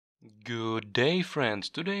Good day, friends.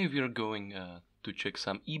 Today we are going to check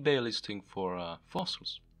some eBay listing for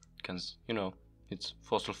fossils. Because, it's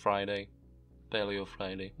Fossil Friday, Paleo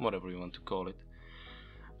Friday, whatever you want to call it.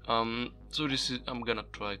 So I'm gonna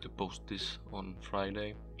try to post this on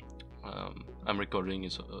Friday. I'm recording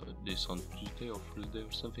this on Tuesday or Thursday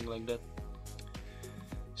or something like that.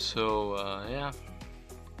 So, yeah.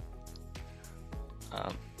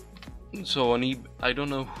 So on eBay, I don't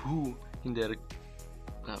know who in there.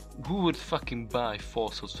 Who would fucking buy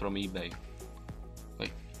fossils from eBay?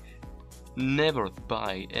 Like, never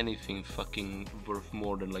buy anything fucking worth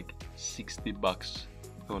more than like 60 bucks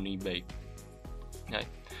on eBay. Yeah,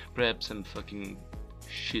 perhaps some fucking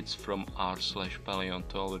shits from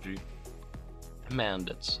r/paleontology. Man,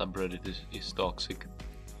 that subreddit is toxic.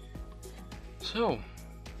 So,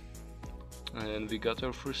 and we got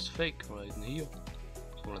our first fake right in here.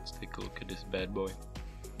 So let's take a look at this bad boy.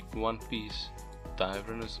 One piece.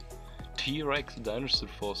 T-Rex dinosaur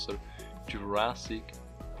fossil, Jurassic,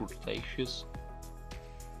 Cretaceous.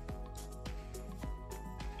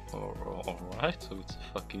 Alright, so it's a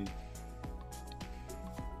fucking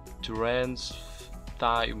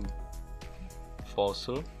time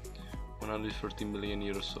fossil, 130 million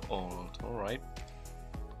years old. Alright.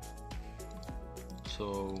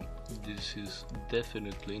 So this is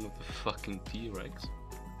definitely not a fucking T-Rex.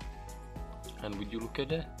 And would you look at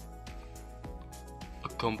that? A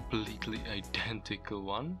completely identical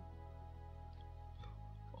one.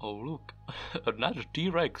 Oh look, another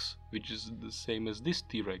T-Rex, which is the same as this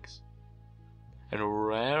T-Rex. And a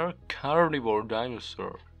rare carnivore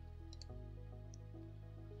dinosaur.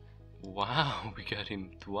 Wow, we got him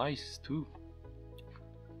twice too.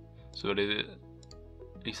 So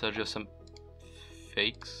these are just some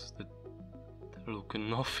fakes that look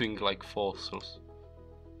nothing like fossils.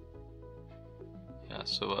 Yeah,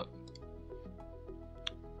 so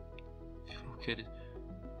look at it.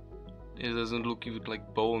 It doesn't look even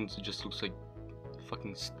like bones, it just looks like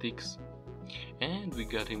fucking sticks. And we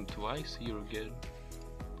got him twice here again.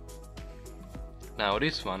 Now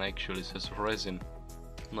this one actually says resin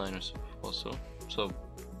dinosaur fossil, so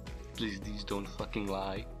please these don't fucking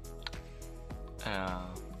lie.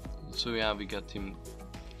 So yeah, we got him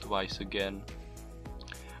twice again.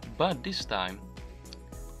 But this time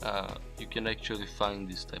you can actually find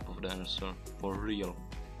this type of dinosaur for real.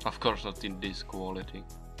 Of course not in this quality,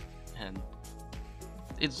 and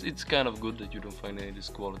it's kind of good that you don't find any of this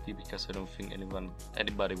quality, because I don't think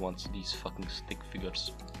anybody wants these fucking stick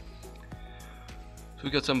figures. So we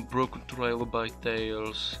got some broken trilobite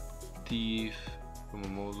tails, teeth from a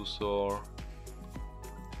mosasaur,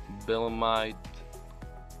 belemnite,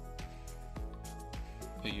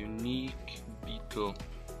 a unique beetle.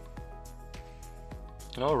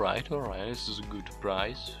 Alright, this is a good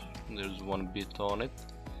price. There's one bit on it.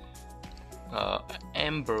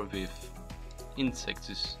 Amber with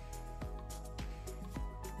insects.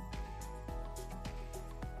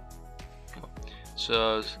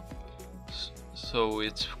 So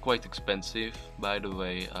it's quite expensive. By the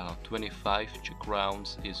way, 25 Czech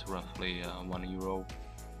crowns is roughly €1.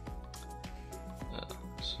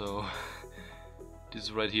 So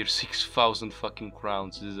this right here, 6,000 fucking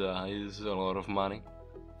crowns is a lot of money.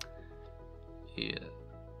 Yeah.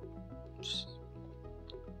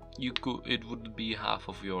 It would be half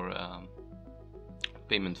of your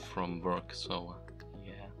payment from work, so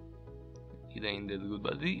yeah, it ain't that good.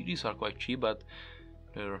 But these are quite cheap, but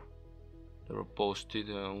they were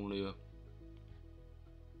posted only a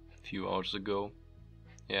few hours ago.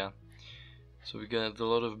 Yeah, so we got a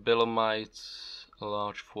lot of belemnites, a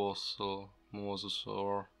large fossil,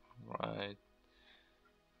 mosasaur, right?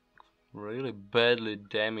 Really badly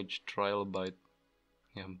damaged trilobite.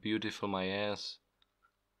 Yeah, beautiful, my ass.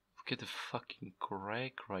 Look at the fucking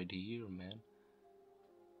crack right here, man.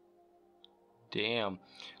 Damn.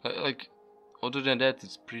 Like, other than that,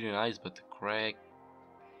 it's pretty nice, but the crack,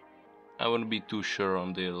 I wouldn't be too sure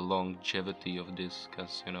on the longevity of this,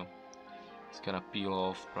 cause it's gonna peel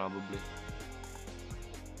off probably.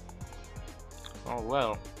 Oh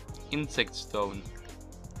well, insect stone.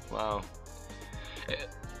 Wow.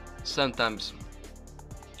 Sometimes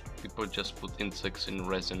people just put insects in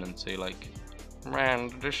resin and say like, man,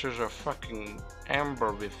 this is a fucking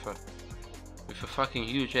amber with a fucking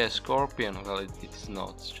huge ass scorpion. Well, it's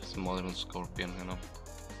not. It's just a modern scorpion,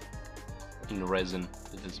 in resin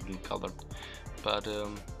that has been colored. But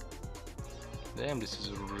damn, this is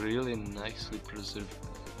a really nicely preserved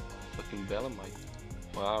fucking belemnite.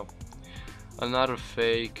 Wow. Another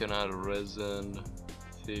fake, another resin,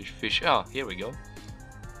 fish. Ah, here we go.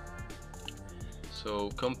 So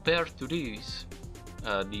compared to these,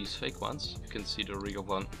 these fake ones. You can see the real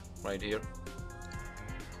one right here.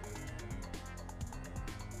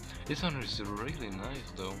 This one is really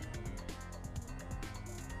nice though.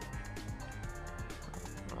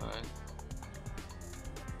 Right.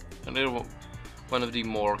 And they're one of the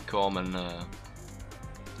more common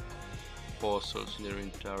fossils in their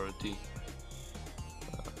entirety.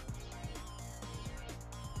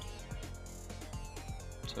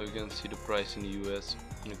 So you can see the price in the US,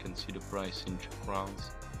 and you can see the price in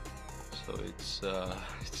crowns. So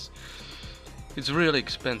it's really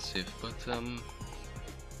expensive, but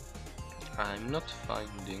I'm not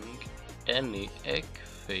finding any egg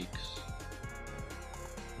fakes.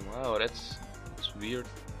 Wow, that's weird.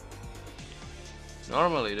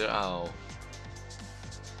 Normally there are.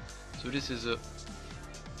 So this is a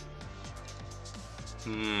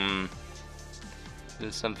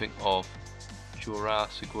there's something of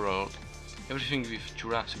Jurassic World. Everything with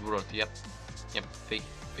Jurassic World. Yep, fake.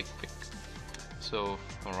 So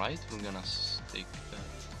alright, we're gonna take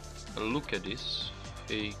a look at this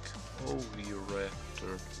fake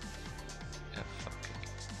oviraptor. Yeah, fuck it.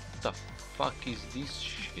 What the fuck is this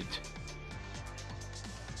shit?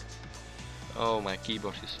 Oh, my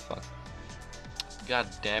keyboard is fucked. God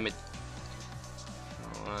damn it.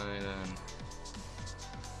 Alright then.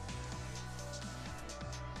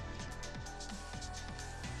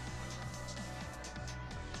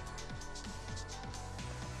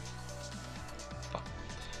 Fuck.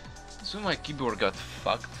 So my keyboard got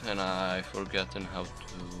fucked and I forgotten how to...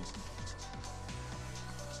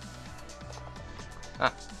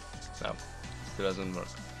 Ah, no, still doesn't work.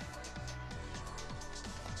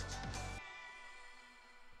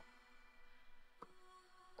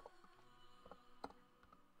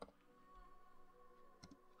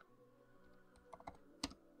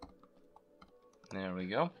 There we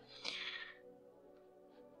go.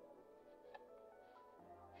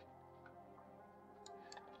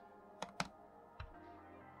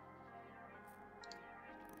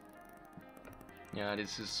 Yeah,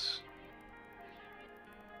 this is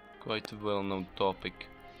quite a well-known topic.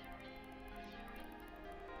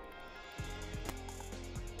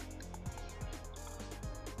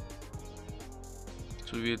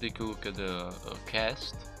 So we'll take a look at the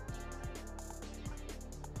cast.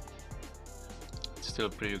 It's still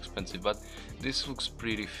pretty expensive, but this looks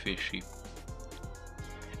pretty fishy.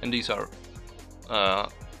 And these are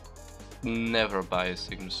never buy a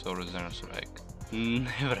Signosaurus dinosaur egg.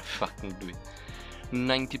 Never fucking do it.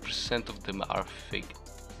 90% of them are fake.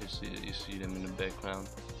 You see them in the background.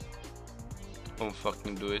 Don't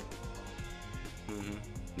fucking do it.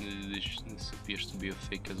 This appears to be a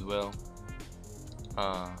fake as well.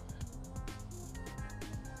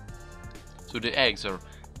 So the eggs are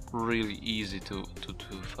really easy to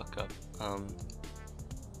fuck up.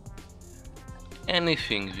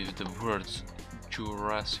 Anything with the words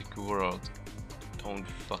Jurassic World, don't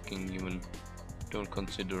fucking even, don't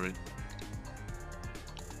consider it.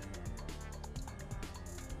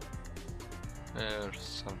 There's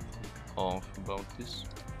something off about this,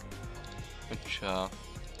 which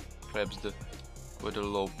perhaps the quite a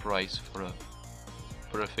low price for a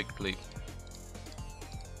perfectly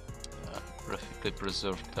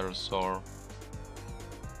preserved pterosaur.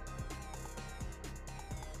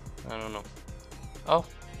 I don't know. Oh,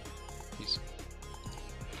 he's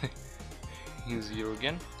he's here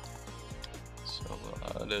again. So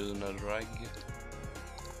there's another egg.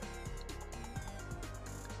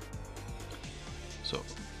 So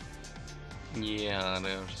yeah,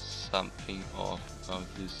 there's something off about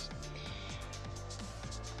this.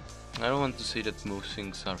 I don't want to say that most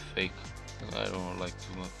things are fake. I don't like to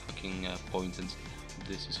fucking point and say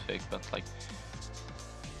this is fake, but like,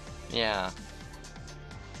 yeah,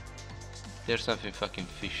 there's something fucking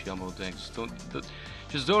fishy about eggs.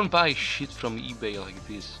 Just don't buy shit from eBay like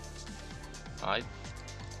this. Right?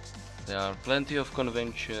 There are plenty of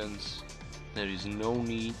conventions. There is no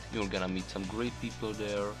need. You're gonna meet some great people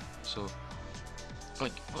there. So,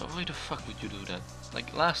 like, why the fuck would you do that?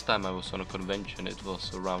 Like last time I was on a convention, it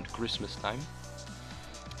was around Christmas time,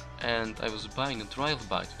 and I was buying a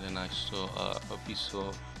drive-by, and I saw a piece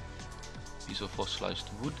of fossilized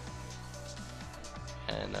wood,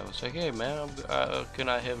 and I was like, hey man, can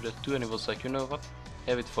I have that too? And he was like, you know what,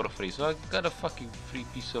 have it for free. So I got a fucking free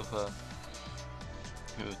piece of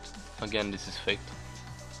wood. Again, this is fake.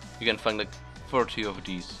 You can find like 30 of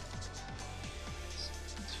these.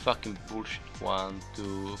 It's fucking bullshit. 1,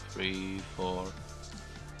 2, 3, 4,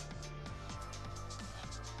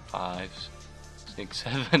 5, 6,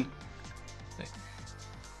 7.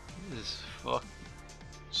 This is fuck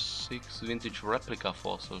 6 vintage replica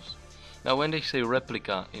fossils. Now when they say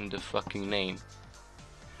replica in the fucking name,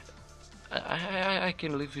 I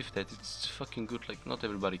can live with that. It's fucking good. Like, not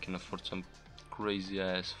everybody can afford some crazy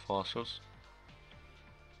ass fossils.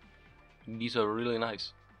 These are really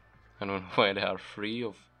nice. I don't know why they are free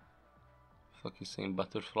of fucking same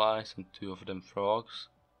butterflies and 2 of them frogs.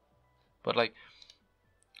 But like,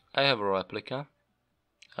 I have a replica.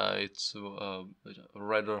 It's a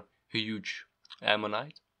rather huge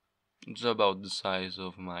ammonite. It's about the size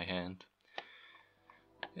of my hand.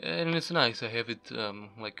 And it's nice. I have it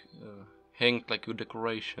hanged like a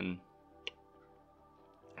decoration.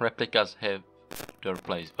 Replicas have their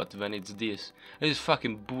place, but when it's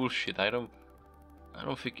fucking bullshit. I don't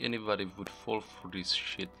think anybody would fall for this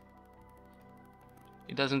shit.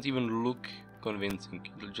 It doesn't even look convincing.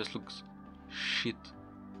 It just looks shit.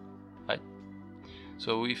 Right?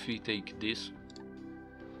 So if we take this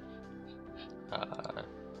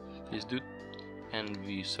dude, and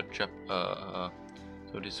we search up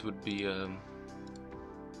so this would be a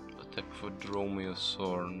type of a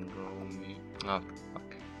dromaeosaur.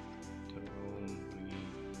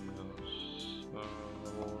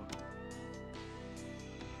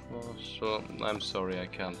 So I'm sorry, I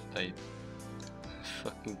can't type.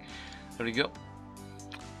 Fucking there we go.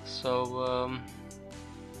 So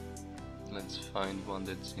let's find one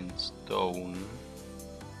that's in stone.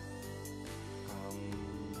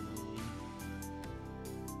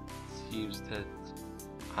 Seems that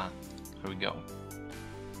here we go.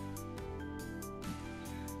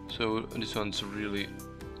 So this one's really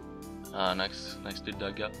nicely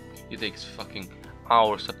dug up. It takes fucking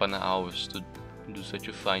hours upon hours to do such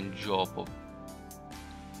a fine job of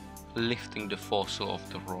lifting the fossil off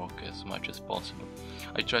the rock as much as possible.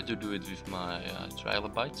 I tried to do it with my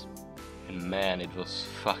trilobites, and man, it was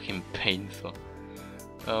fucking painful.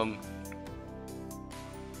 Can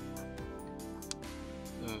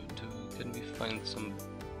we find some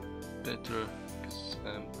better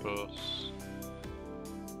examples?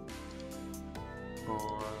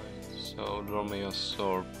 Alright, so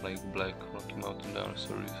dromaeosaur, Black Rocky Mountain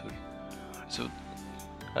Dinosaur Research. So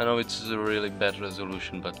I know it's a really bad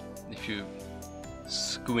resolution, but if you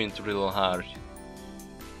squint real hard,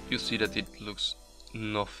 you see that it looks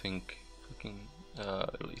nothing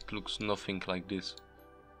it looks nothing like this.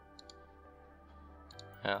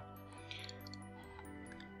 Yeah.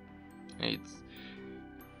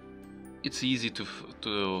 It's easy to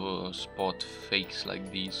spot fakes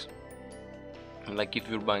like these. Like if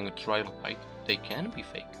you're buying a trilobite, they can be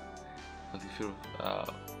fake. But if you're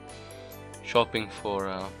shopping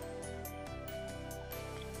for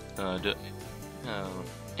the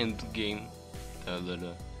end game,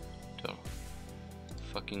 the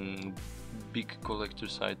fucking big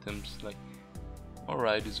collector's items, like,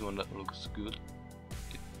 alright, this one that looks good.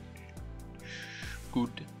 It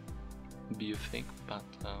could be a fake, but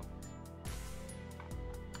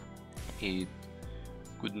it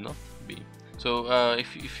could not be. So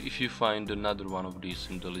if you find another one of these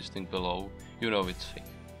in the listing below, you know it's fake.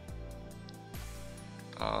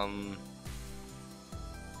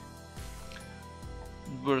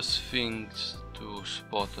 Worst things to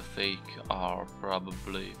spot a fake are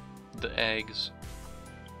probably the eggs,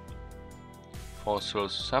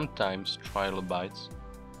 fossils, sometimes trilobites.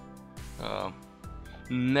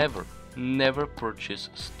 Never purchase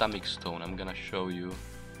stomach stone. I'm gonna show you.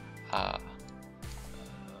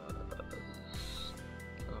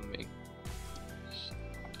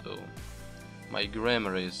 My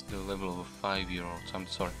grammar is the level of a 5-year-old, so I'm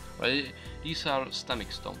sorry. Right? These are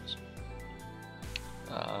stomach stones.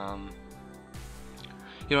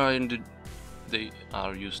 You know, they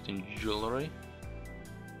are used in jewelry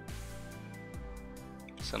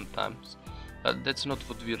sometimes. That's not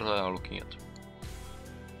what we're looking at.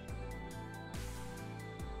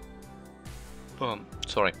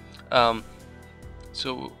 Sorry.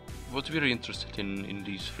 So what we're interested in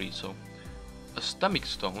these three. So a stomach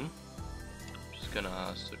stone. I'm just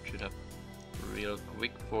gonna search it up real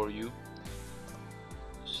quick for you,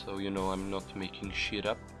 so you know I'm not making shit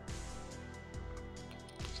up.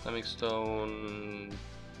 Stomach stone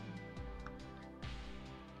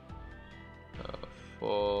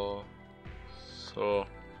fossil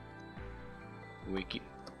wiki.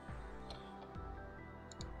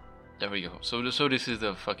 There we go. So this is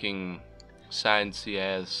the fucking sciencey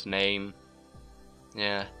ass name.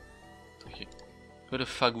 Yeah. Okay. Who the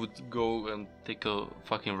fuck would go and take a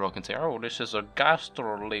fucking rock and say, oh, this is a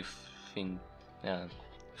gastrolith thing? Yeah.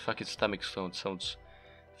 Fucking stomach stone sounds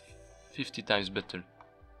 50 times better.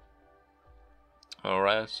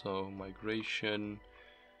 Alright, so migration,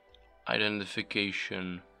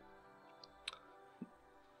 identification.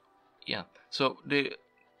 Yeah. So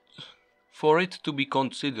for it to be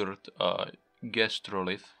considered a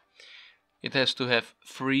gastrolith, it has to have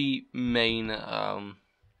three main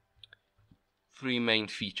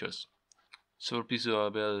features. So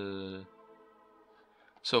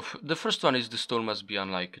the first one is the stone must be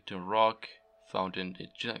unlike the rock found in the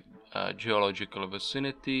geological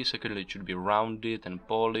vicinity. Secondly, it should be rounded and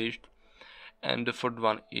polished. And the third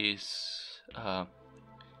one is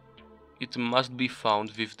it must be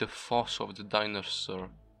found with the fossil of the dinosaur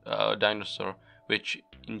which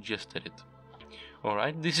ingested it.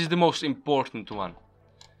 Alright, this is the most important one.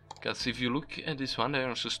 Because if you look at this one,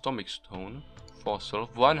 there's a stomach stone fossil,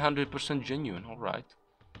 100% genuine. Alright,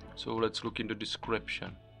 so let's look in the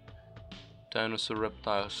description. Dinosaur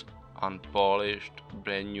reptiles, unpolished,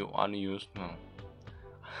 brand new, unused. No,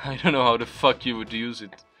 I don't know how the fuck you would use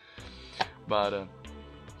it. But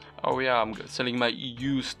oh yeah, I'm selling my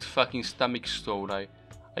used fucking stomach stone. I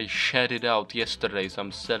shed it out yesterday, so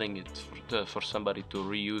I'm selling it for somebody to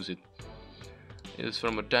reuse it. It is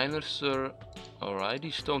from a dinosaur. Alright,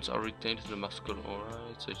 these stones are retained in the muscle.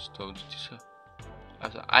 Alright, such stones. These are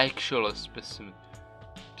as an actual specimen.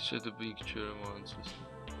 These are the picture ones.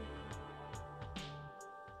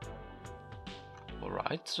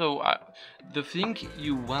 Alright, so the thing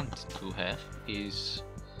you want to have is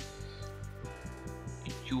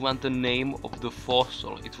you want the name of the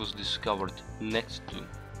fossil it was discovered next to.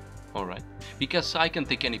 Alright, because I can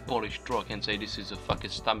take any polished rock and say this is a fucking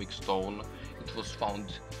stomach stone, it was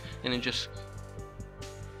found, and then just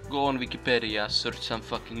go on Wikipedia, search some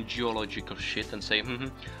fucking geological shit and say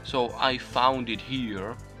so I found it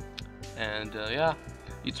here, and yeah,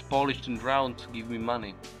 it's polished and round, give me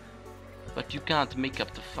money. But you can't make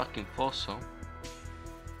up the fucking fossil.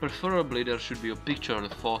 Preferably there should be a picture of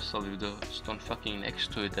the fossil with the stone fucking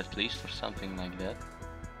next to it at least, or something like that.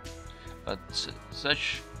 But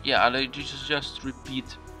such, yeah, they just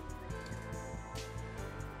repeat.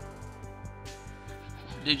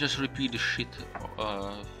 They just repeat the shit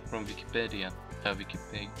from Wikipedia.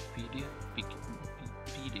 Wikipedia,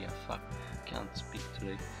 fuck, can't speak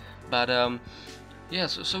today. But yeah,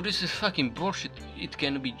 so this is fucking bullshit. It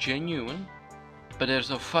can be genuine, but there's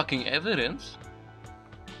no fucking evidence.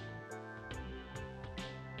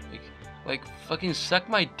 Like fucking suck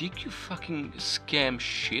my dick, you fucking scam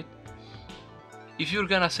shit. If you're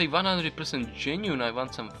gonna say 100% genuine, I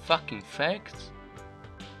want some fucking facts.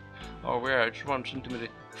 Oh, where I just want to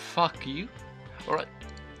fuck you. Alright,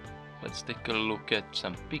 let's take a look at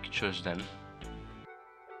some pictures then.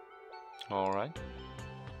 Alright.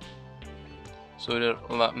 So they're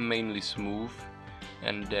mainly smooth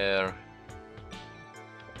and they're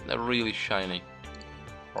really shiny.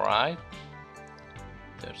 Alright.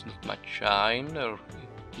 There's not much shine, there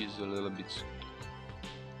is a little bit.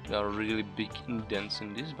 There are really big indents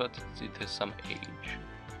in this, but it has some age.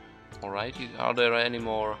 Alright, are there any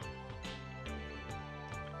more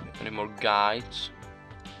guides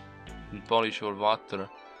in polish or water?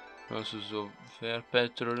 Also, so fair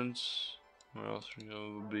patterns. Will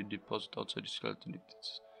be deposited outside the skeleton.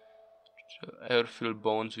 Air-filled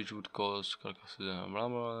bones, which would cause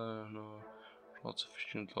not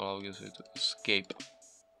sufficient to allow you to escape.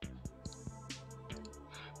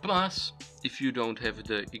 Plus, if you don't have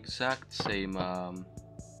the exact same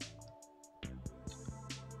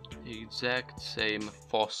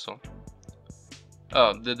fossil,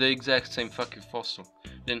 the exact same fucking fossil,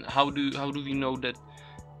 then how do we know that?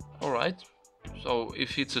 All right, so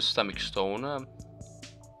if it's a stomach stone,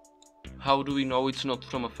 how do we know it's not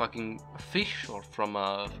from a fucking fish or from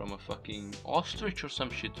a fucking ostrich or some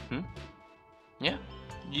shit? Yeah,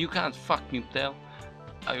 you can't fucking tell.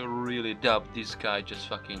 I really doubt this guy just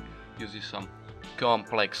fucking uses some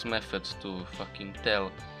complex methods to fucking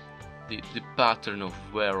tell the pattern of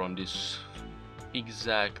wear on this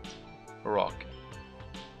exact rock,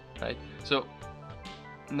 right? So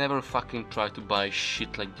never fucking try to buy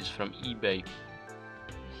shit like this from eBay.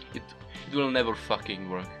 It will never fucking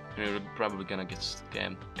work. You're probably gonna get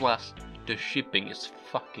scammed. Plus the shipping is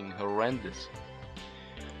fucking horrendous.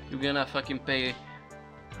 You're gonna fucking pay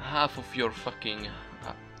half of your fucking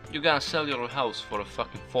you're gonna sell your house for a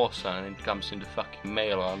fucking fossil and it comes in the fucking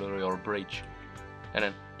mail under your bridge, and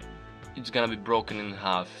then it's gonna be broken in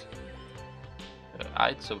half.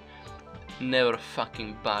 Right, so never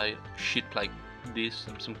fucking buy shit like this,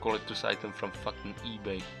 some collector's item from fucking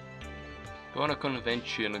eBay. Go on a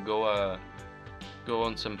convention, go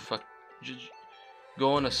on some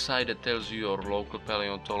go on a site that tells you your local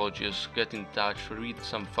paleontologist, get in touch, read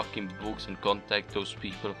some fucking books and contact those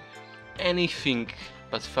people. Anything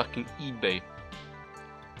but fucking eBay.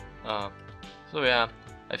 So yeah,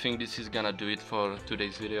 I think this is gonna do it for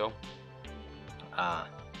today's video.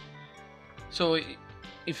 So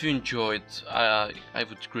if you enjoyed, I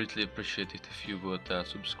would greatly appreciate it if you would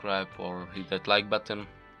subscribe or hit that like button.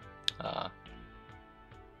 Uh,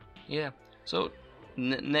 yeah, so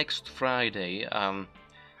next Friday, I'm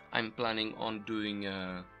planning on doing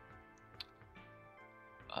a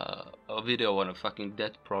video on a fucking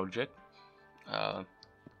dead project.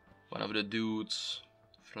 One of the dudes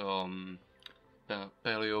from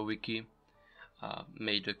Paleo-wiki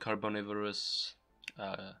made a carnivorous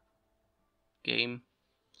game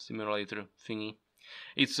simulator thingy.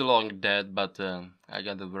 It's long dead, but I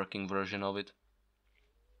got the working version of it,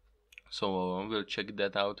 so we'll check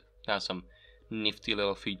that out. Has some nifty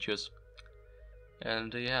little features,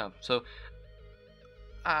 and yeah. So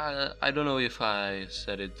I don't know if I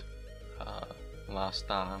said it last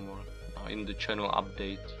time or in the channel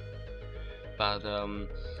update, but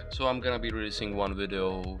so I'm gonna be releasing one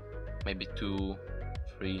video, maybe 2,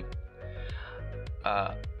 3,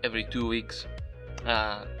 every 2 weeks.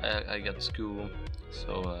 I got school,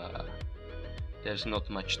 so there's not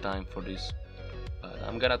much time for this, but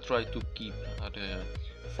I'm gonna try to keep the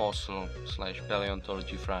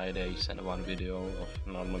fossil/paleontology Fridays and one video of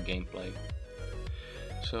normal gameplay.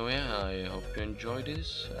 So yeah, I hope you enjoy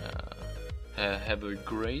this. Have a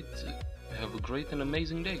great and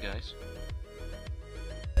amazing day, guys.